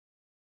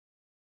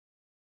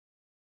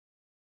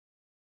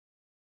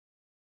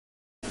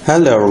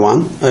Hello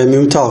everyone, I am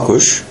Ümit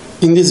Alkuş.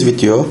 In this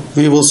video,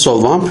 we will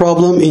solve one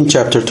problem in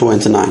chapter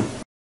 29.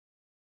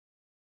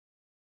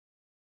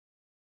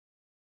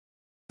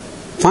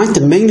 Find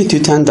the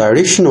magnitude and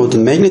direction of the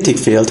magnetic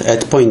field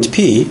at point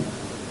P.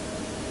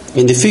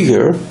 In the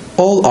figure,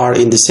 all are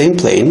in the same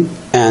plane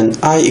and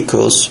I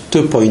equals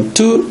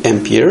 2.2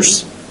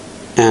 amperes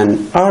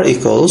and R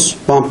equals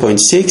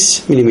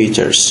 1.6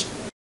 millimeters.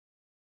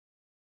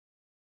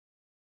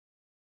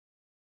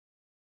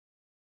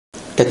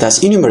 Let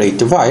us enumerate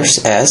the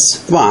wires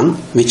as 1,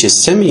 which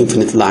is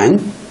semi-infinite line,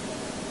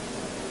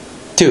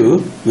 2,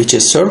 which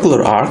is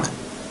circular arc,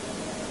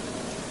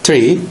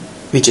 3,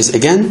 which is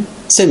again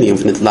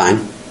semi-infinite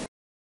line.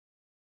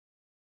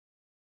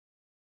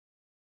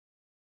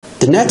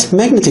 The net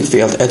magnetic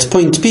field at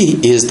point P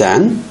is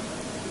then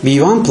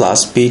B1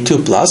 plus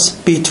B2 plus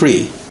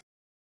B3.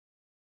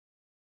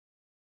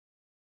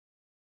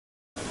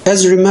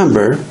 As you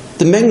remember,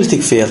 the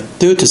magnetic field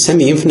due to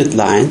semi-infinite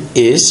line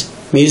is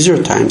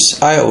mu0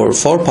 times I over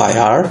 4 pi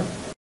r.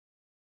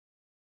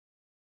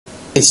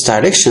 Its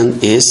direction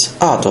is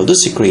out of the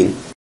screen.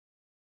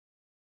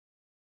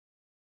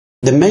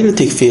 The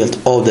magnetic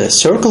field of the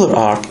circular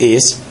arc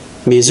is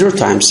mu0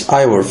 times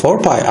I over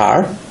 4 pi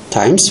r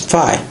times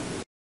phi,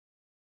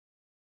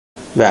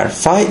 where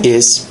phi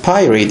is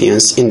pi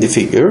radians in the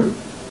figure,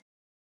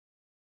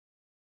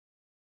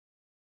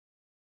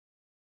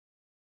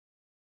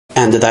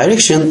 and the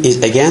direction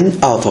is again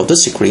out of the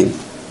screen.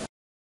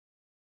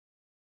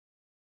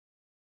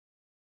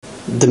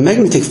 The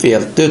magnetic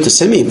field due to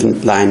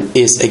semi-infinite line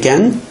is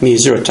again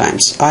mu0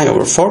 times I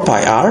over 4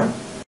 pi r.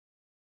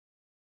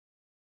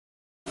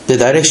 The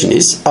direction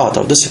is out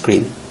of the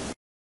screen.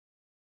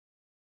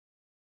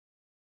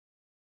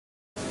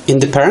 In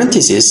the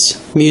parentheses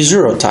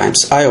mu0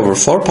 times I over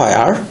 4 pi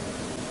r,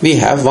 we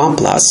have 1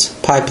 plus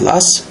pi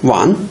plus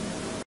 1.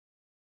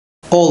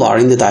 All are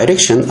in the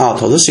direction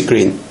out of the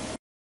screen.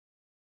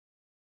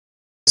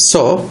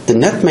 So the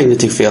net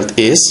magnetic field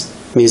is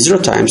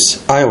mu0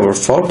 times I over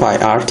 4 pi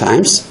r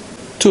times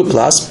 2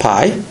 plus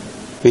pi,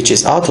 which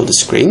is out of the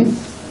screen.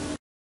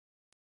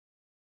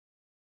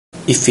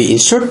 If we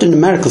insert the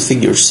numerical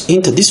figures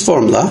into this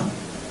formula,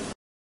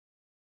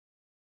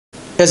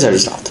 as a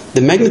result,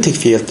 the magnetic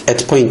field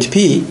at point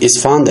P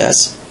is found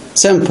as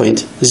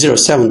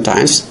 7.07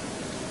 times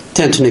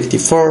 10 to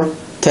negative 4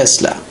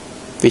 Tesla,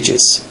 which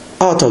is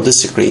out of the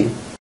screen.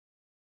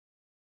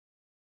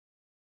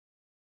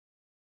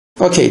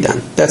 Okay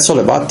then, that's all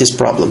about this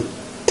problem.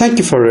 Thank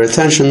you for your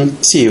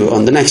attention. See you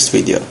on the next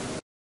video.